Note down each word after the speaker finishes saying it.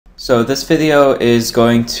So this video is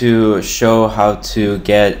going to show how to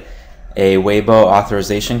get a Weibo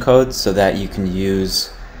authorization code so that you can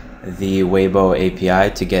use the Weibo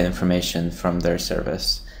API to get information from their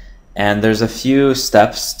service. And there's a few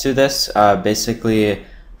steps to this. Basically,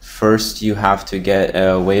 first you have to get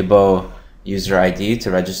a Weibo user ID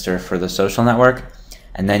to register for the social network.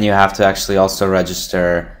 And then you have to actually also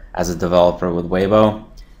register as a developer with Weibo,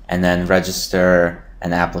 and then register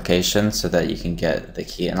an application so that you can get the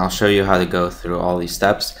key. And I'll show you how to go through all these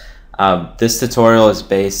steps. This tutorial is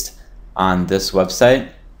based on this website,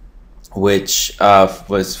 which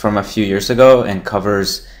was from a few years ago and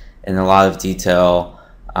covers in a lot of detail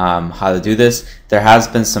how to do this. There has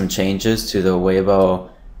been some changes to the Weibo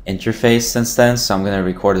interface since then, so I'm going to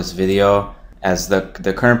record this video as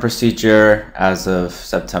the current procedure as of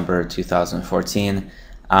September 2014.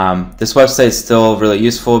 This website is still really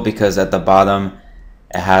useful because at the bottom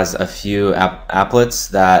it has a few applets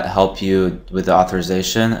that help you with the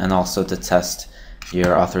authorization and also to test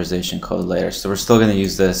your authorization code later. So we're still going to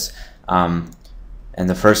use this. And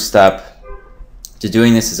the first step to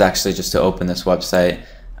doing this is actually just to open this website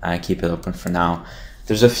and keep it open for now.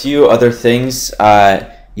 There's a few other things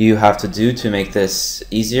you have to do to make this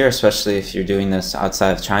easier, especially if you're doing this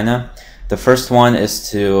outside of China. The first one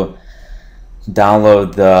is to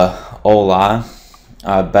download the auth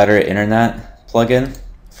Better Internet plugin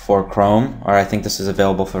for Chrome, or I think this is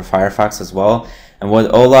available for Firefox as well. And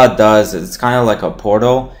what auth does is it's kind of like a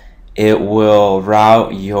portal. It will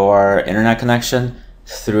route your internet connection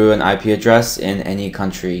through an IP address in any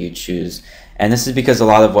country you choose. And this is because a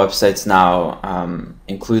lot of websites now,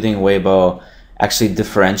 including Weibo, actually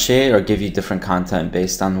differentiate or give you different content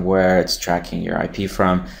based on where it's tracking your IP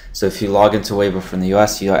from. So if you log into Weibo from the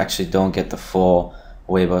US, you actually don't get the full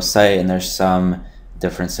Weibo site, and there's some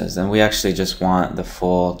differences. And we actually just want the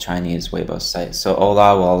full Chinese Weibo site. So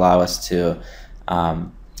auth will allow us to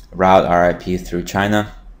route our IP through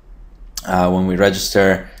China when we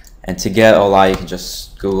register. And to get auth, you can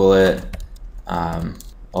just Google it,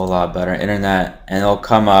 auth Better Internet, and it'll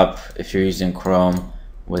come up if you're using Chrome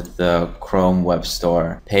with the Chrome Web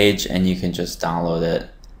Store page, and you can just download it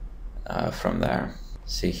from there.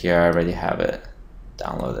 See here, I already have it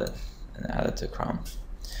downloaded and added to Chrome.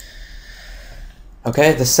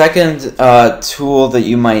 Okay, the second tool that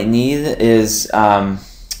you might need is a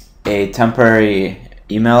temporary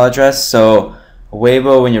email address. So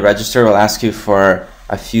Weibo, when you register, will ask you for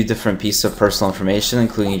a few different pieces of personal information,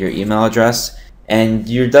 including your email address. And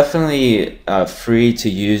you're definitely free to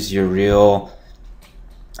use your real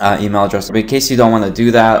email address. But in case you don't want to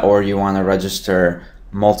do that, or you want to register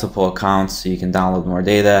multiple accounts so you can download more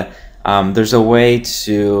data, there's a way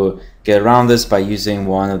to get around this by using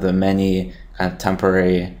one of the many kind of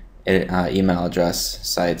temporary email address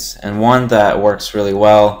sites. And one that works really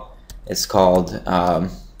well is called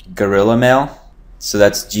Guerrilla Mail. So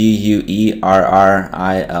that's GUERRILLA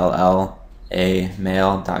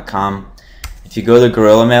mail.com. If you go to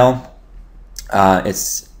Guerrilla Mail,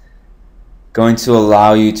 it's going to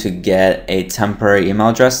allow you to get a temporary email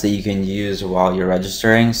address that you can use while you're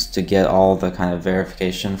registering to get all the kind of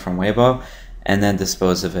verification from Weibo, and then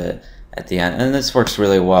dispose of it at the end. And this works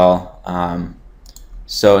really well.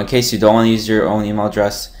 So in case you don't want to use your own email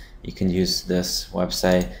address, you can use this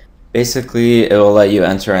website. Basically, it will let you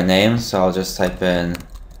enter a name. So I'll just type in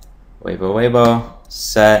Weibo,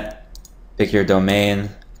 set, pick your domain,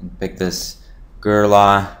 pick this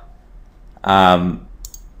Guerrilla. I'll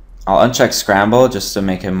uncheck scramble just to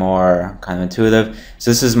make it more kind of intuitive.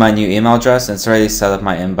 So this is my new email address, and it's already set up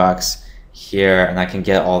my inbox here, and I can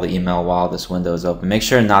get all the email while this window is open. Make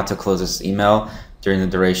sure not to close this email during the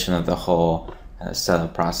duration of the whole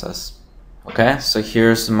setup process. Okay, so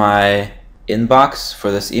here's my inbox for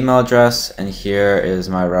this email address, and here is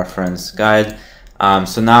my reference guide.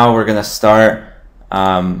 So now we're gonna start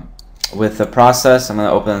with the process. I'm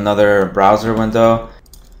gonna open another browser window.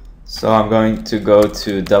 So I'm going to go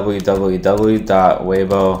to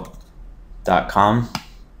www.weibo.com,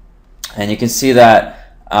 and you can see that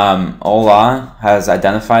auth has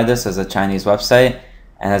identified this as a Chinese website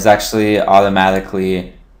and has actually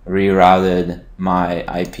automatically rerouted my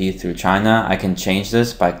IP through China. I can change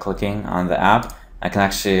this by clicking on the app. I can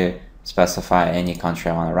actually specify any country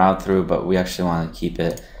I want to route through, but we actually want to keep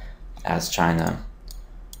it as China.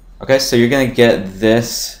 Okay, so you're going to get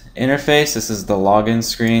this interface. This is the login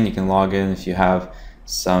screen. You can log in if you have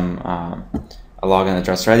some a login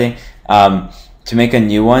address ready. To make a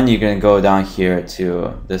new one, you're going to go down here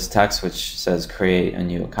to this text which says create a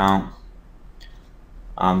new account.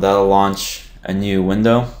 That'll launch a new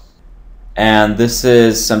window, and this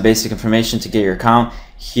is some basic information to get your account.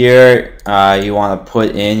 Here you want to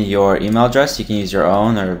put in your email address. You can use your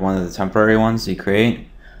own or one of the temporary ones you create.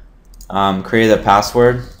 Create a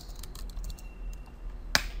password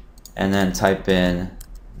and then type in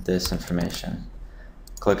this information.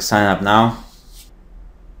 Click sign up now.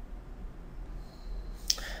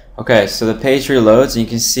 Okay, so the page reloads and you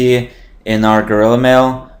can see in our Guerrilla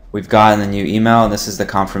Mail we've gotten a new email, and this is the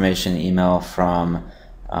confirmation email from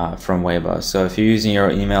Weibo. So if you're using your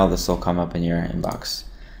email, this will come up in your inbox.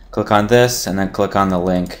 Click on this and then click on the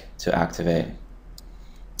link to activate. I'm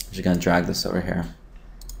just going to drag this over here.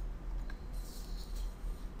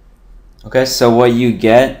 Okay, so what you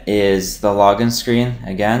get is the login screen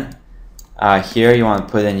again. Here you want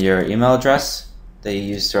to put in your email address that you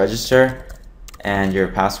used to register and your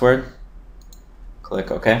password.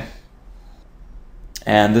 Click OK.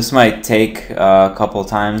 And this might take a couple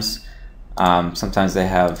times. Sometimes they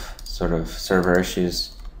have sort of server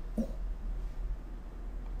issues.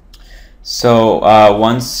 So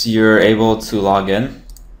once you're able to log in,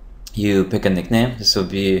 you pick a nickname. This will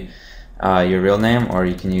be your real name, or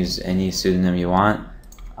you can use any pseudonym you want.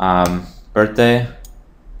 Birthday,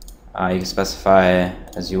 you can specify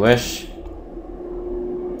as you wish.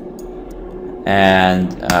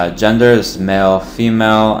 And gender, this is male,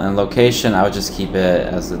 female, and location, I would just keep it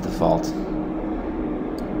as the default.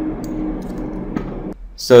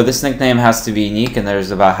 So this nickname has to be unique, and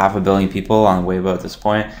there's about 500 million people on Weibo at this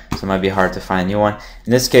point, so it might be hard to find a new one.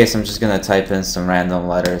 In this case, I'm just going to type in some random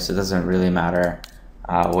letters. It doesn't really matter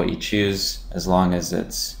what you choose as long as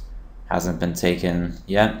it hasn't been taken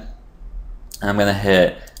yet. And I'm going to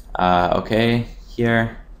hit OK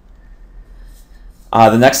here.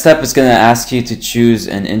 The next step is going to ask you to choose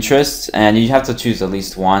an interest, and you have to choose at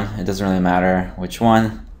least one. It doesn't really matter which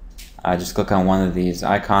one. Just click on one of these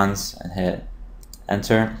icons and hit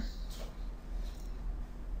enter.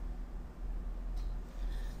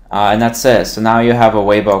 And that's it. So now you have a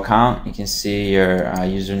Weibo account. You can see your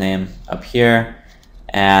username up here,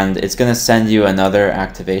 and it's going to send you another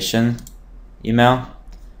activation email.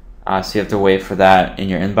 So you have to wait for that in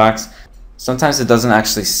your inbox. Sometimes it doesn't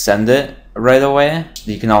actually send it right away.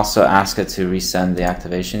 You can also ask it to resend the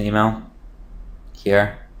activation email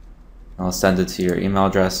here. I'll send it to your email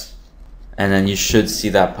address, and then you should see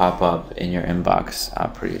that pop up in your inbox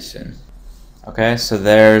pretty soon. Okay, so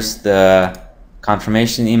there's the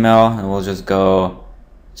confirmation email, and we'll just go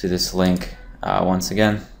to this link once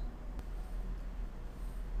again.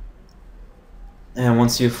 And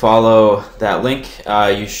once you follow that link,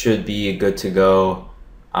 you should be good to go.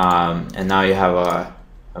 And now you have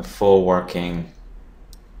a full working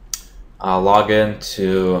login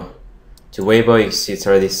to Weibo. You can see it's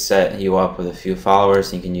already set you up with a few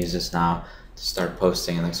followers. You can use this now to start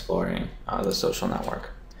posting and exploring the social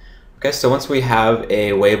network. Okay, so once we have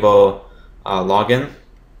a Weibo login,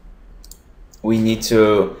 we need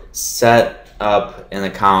to set up an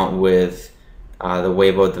account with the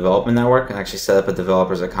Weibo development network and actually set up a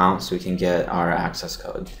developer's account so we can get our access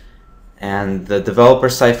code. And the developer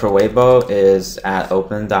site for Weibo is at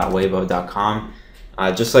open.weibo.com.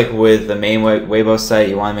 Just like with the main Weibo site,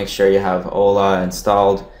 you want to make sure you have Ola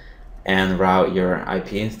installed and route your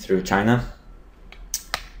IP through China.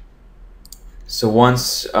 So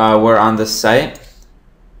once we're on this site,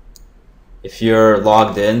 if you're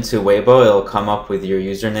logged in to Weibo, it'll come up with your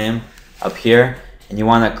username up here. And you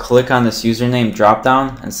want to click on this username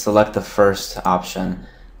dropdown and select the first option.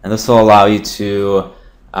 And this will allow you to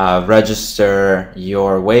register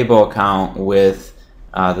your Weibo account with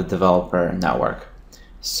the developer network.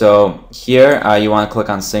 So here you want to click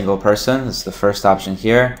on single person. This is the first option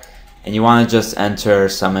here, and you want to just enter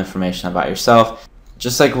some information about yourself.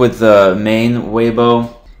 Just like with the main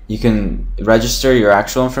Weibo, you can register your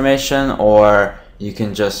actual information, or you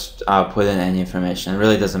can just put in any information. It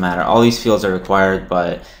really doesn't matter. All these fields are required,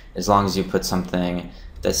 but as long as you put something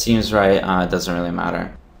that seems right, it doesn't really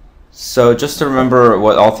matter. So just to remember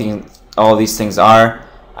what all these things are,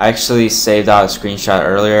 I actually saved out a screenshot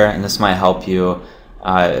earlier, and this might help you,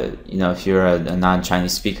 you know, if you're a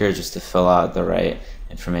non-Chinese speaker, just to fill out the right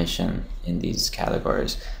information in these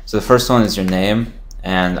categories. So the first one is your name,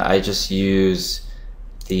 and I just use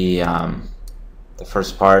the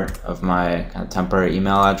first part of my kind of temporary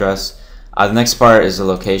email address. The next part is the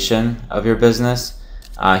location of your business.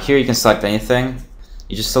 Here you can select anything.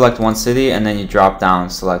 You just select one city, and then you drop down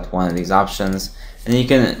and select one of these options. And you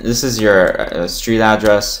can, this is your street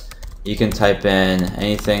address. You can type in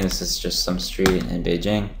anything. This is just some street in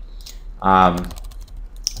Beijing.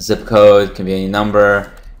 Zip code can be any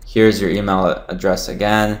number. Here's your email address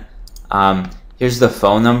again. Here's the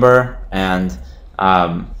phone number, and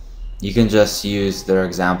you can just use their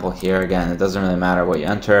example here. Again, it doesn't really matter what you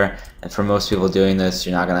enter, and for most people doing this,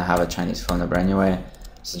 you're not going to have a Chinese phone number anyway,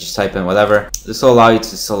 so just type in whatever. This will allow you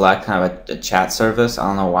to select kind of a chat service. I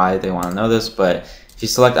don't know why they want to know this, but if you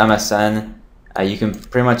select MSN, you can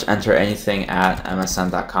pretty much enter anything at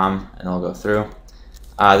msn.com and it'll go through.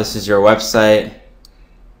 This is your website.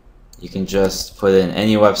 You can just put in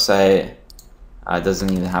any website. It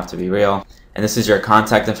doesn't even have to be real. And this is your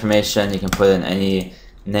contact information. You can put in any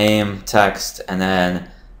name, text, and then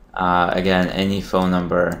again, any phone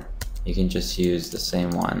number. You can just use the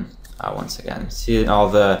same one once again. See all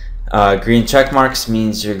the green check marks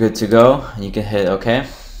means you're good to go. You can hit OK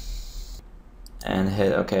and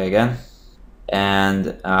hit OK again,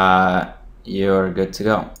 and you're good to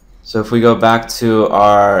go. So if we go back to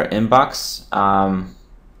our inbox,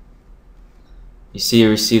 you see you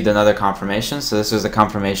received another confirmation. So this is a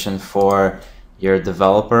confirmation for your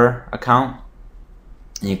developer account.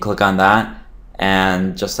 And you click on that,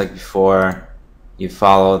 and just like before, you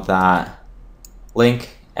follow that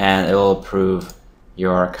link and it will approve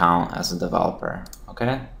your account as a developer.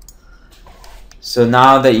 Okay? So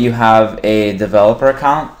now that you have a developer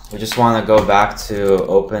account, we just want to go back to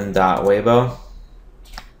open.weibo.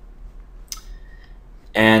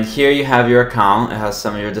 And here you have your account. It has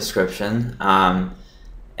some of your description.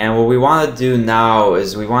 And what we want to do now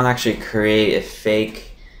is we want to actually create a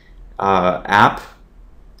fake app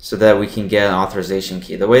so that we can get an authorization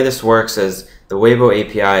key. The way this works is the Weibo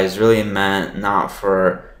API is really meant not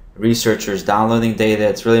for researchers downloading data.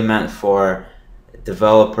 It's really meant for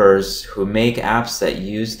developers who make apps that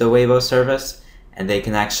use the Weibo service, and they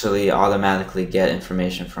can actually automatically get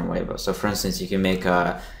information from Weibo. So for instance, you can make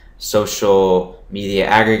a social media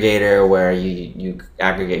aggregator where you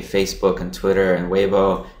aggregate Facebook and Twitter and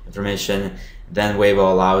Weibo information. Then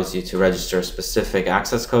Weibo allows you to register a specific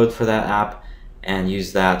access code for that app and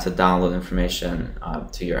use that to download information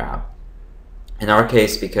to your app. In our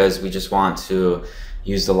case, because we just want to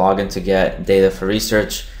use the login to get data for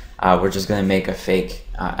research, we're just going to make a fake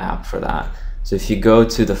app for that. So if you go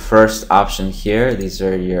to the first option here, these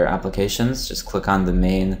are your applications. Just click on the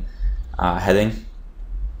main heading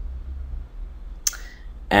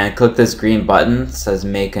and click this green button. It says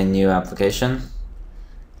make a new application.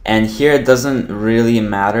 And here it doesn't really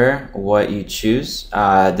matter what you choose.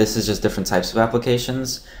 This is just different types of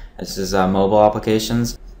applications. This is mobile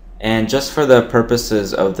applications. And just for the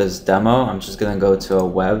purposes of this demo, I'm just going to go to a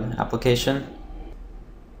web application.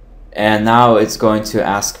 And now it's going to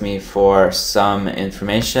ask me for some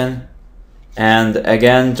information. And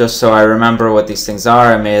again, just so I remember what these things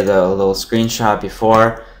are, I made a little screenshot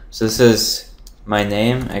before. So this is my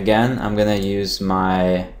name. Again, I'm going to use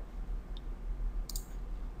my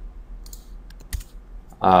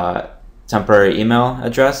temporary email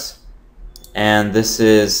address, and this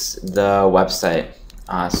is the website.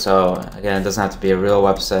 So again, it doesn't have to be a real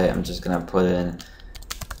website. I'm just gonna put in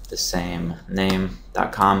the same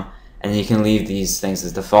name.com, and you can leave these things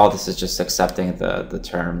as default. This is just accepting the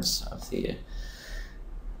terms of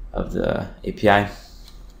the API.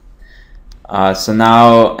 So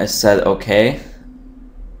now I said OK.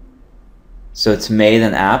 So it's made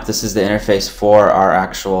an app. This is the interface for our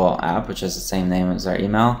actual app, which is the same name as our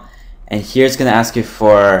email. And here it's going to ask you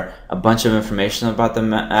for a bunch of information about the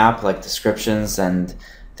app, like descriptions and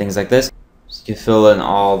things like this. So you can fill in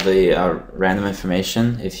all the random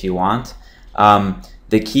information if you want.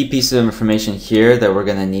 The key piece of information here that we're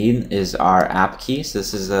going to need is our app key. So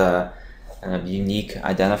this is a unique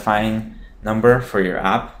identifying number for your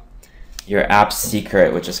app. Your app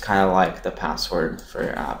secret, which is kind of like the password for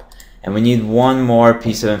your app. And we need one more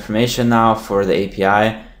piece of information now for the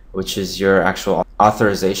API, which is your actual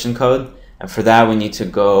authorization code. And for that, we need to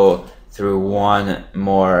go through one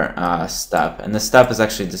more step. And this step is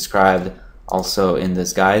actually described also in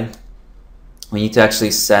this guide. We need to actually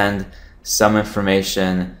send some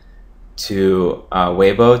information to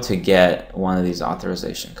Weibo to get one of these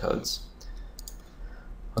authorization codes.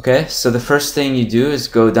 Okay, so the first thing you do is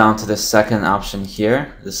go down to the second option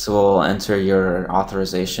here. This will enter your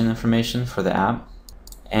authorization information for the app.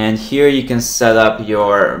 And here you can set up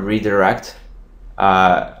your redirect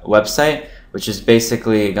website, which is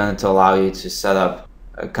basically going to allow you to set up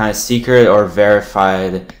a kind of secret or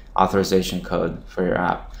verified authorization code for your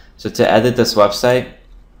app. So to edit this website,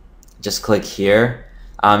 just click here.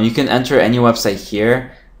 You can enter any website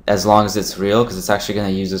here as long as it's real, because it's actually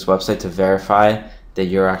going to use this website to verify that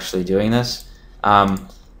you're actually doing this.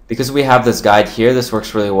 Because we have this guide here, this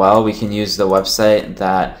works really well. We can use the website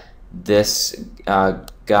that this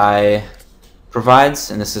guy provides,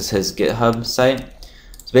 and this is his GitHub site.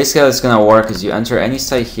 So basically how it's going to work is you enter any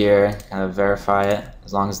site here, kind of verify it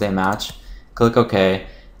as long as they match, click OK.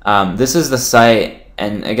 This is the site,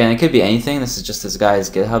 and again, it could be anything. This is just this guy's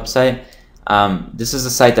GitHub site. This is a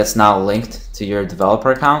site that's now linked to your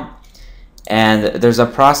developer account, and there's a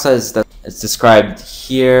process that is described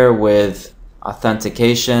here with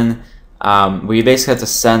authentication, where you basically have to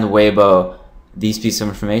send Weibo these pieces of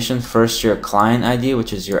information. First, your client ID,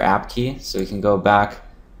 which is your app key. So we can go back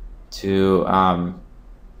to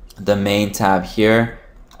the main tab here.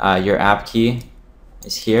 Your app key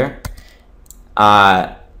is here.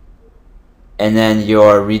 And then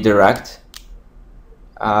your redirect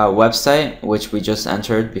website, which we just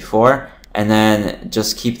entered before. And then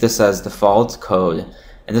just keep this as default code.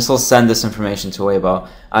 And this will send this information to Weibo.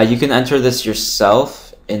 You can enter this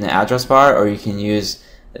yourself in the address bar, or you can use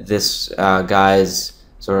this guy's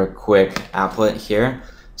sort of quick applet here.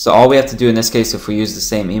 So all we have to do in this case, if we use the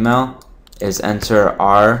same email, is enter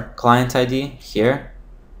our client ID here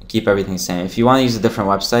and keep everything the same. If you want to use a different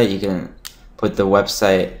website, you can put the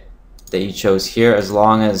website that you chose here, as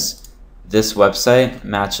long as this website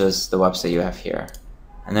matches the website you have here.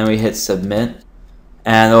 And then we hit submit,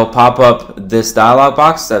 and it'll pop up this dialog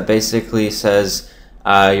box that basically says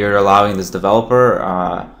you're allowing this developer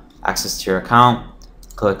access to your account.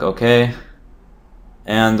 Click OK,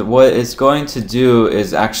 and what it's going to do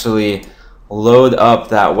is actually load up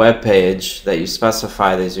that web page that you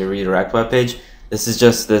specified as your redirect web page. This is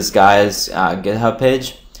just this guy's GitHub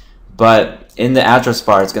page, but in the address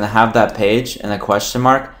bar it's going to have that page and a question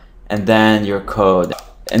mark and then your code,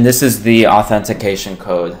 and this is the authentication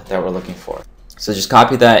code that we're looking for. So just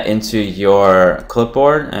copy that into your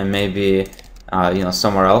clipboard and maybe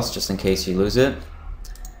somewhere else, just in case you lose it.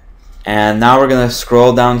 And now we're going to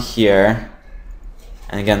scroll down here,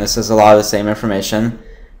 and again, this is a lot of the same information,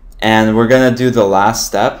 and we're going to do the last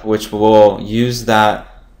step, which will use that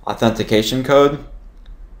authentication code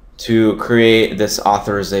to create this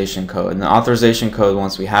authorization code. And the authorization code,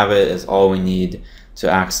 once we have it, is all we need to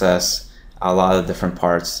access a lot of different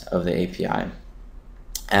parts of the API.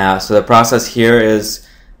 So the process here is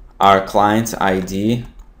our client ID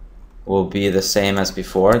will be the same as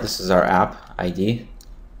before. This is our app ID.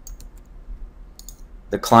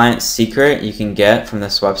 The client secret you can get from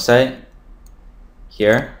this website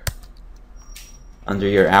here under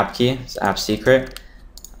your app key. It's app secret.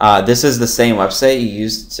 This is the same website you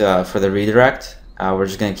used for the redirect. We're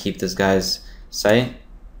just going to keep this guy's site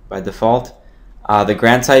by default. The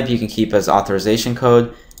grant type you can keep as authorization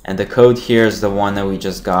code, and the code here is the one that we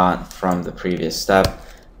just got from the previous step.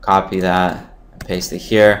 Copy that and paste it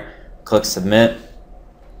here. Click submit.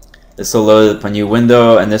 This will load up a new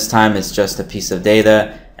window, and this time it's just a piece of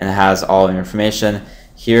data and it has all the information.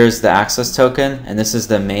 Here's the access token, and this is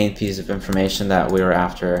the main piece of information that we were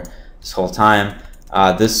after this whole time.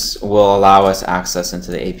 This will allow us access into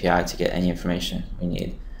the API to get any information we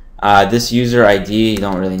need. This user ID you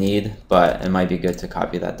don't really need, but it might be good to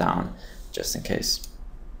copy that down just in case.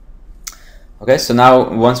 Okay, so now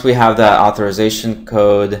once we have that authorization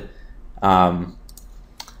code,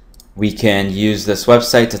 we can use this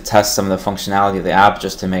website to test some of the functionality of the app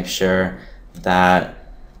just to make sure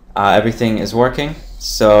that everything is working.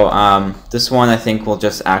 So this one I think will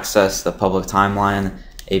just access the public timeline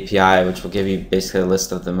API, which will give you basically a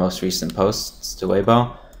list of the most recent posts to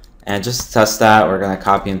Weibo. And just to test that, we're going to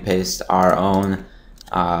copy and paste our own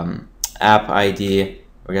app ID.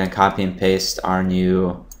 We're going to copy and paste our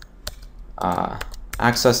new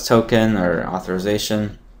access token or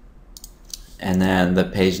authorization. And then the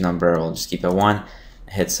page number, we'll just keep it 1.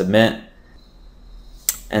 Hit submit.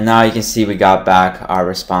 And now you can see we got back our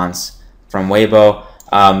response from Weibo.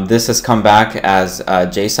 This has come back as a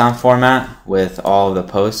JSON format with all of the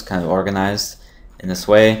posts kind of organized in this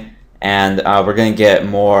way. And we're going to get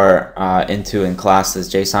more into in class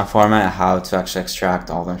this JSON format, how to actually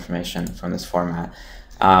extract all the information from this format.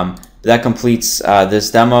 That completes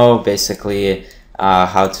this demo, basically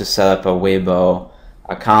how to set up a Weibo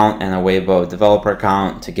account and a Weibo developer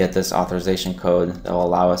account to get this authorization code that will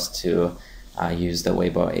allow us to use the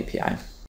Weibo API.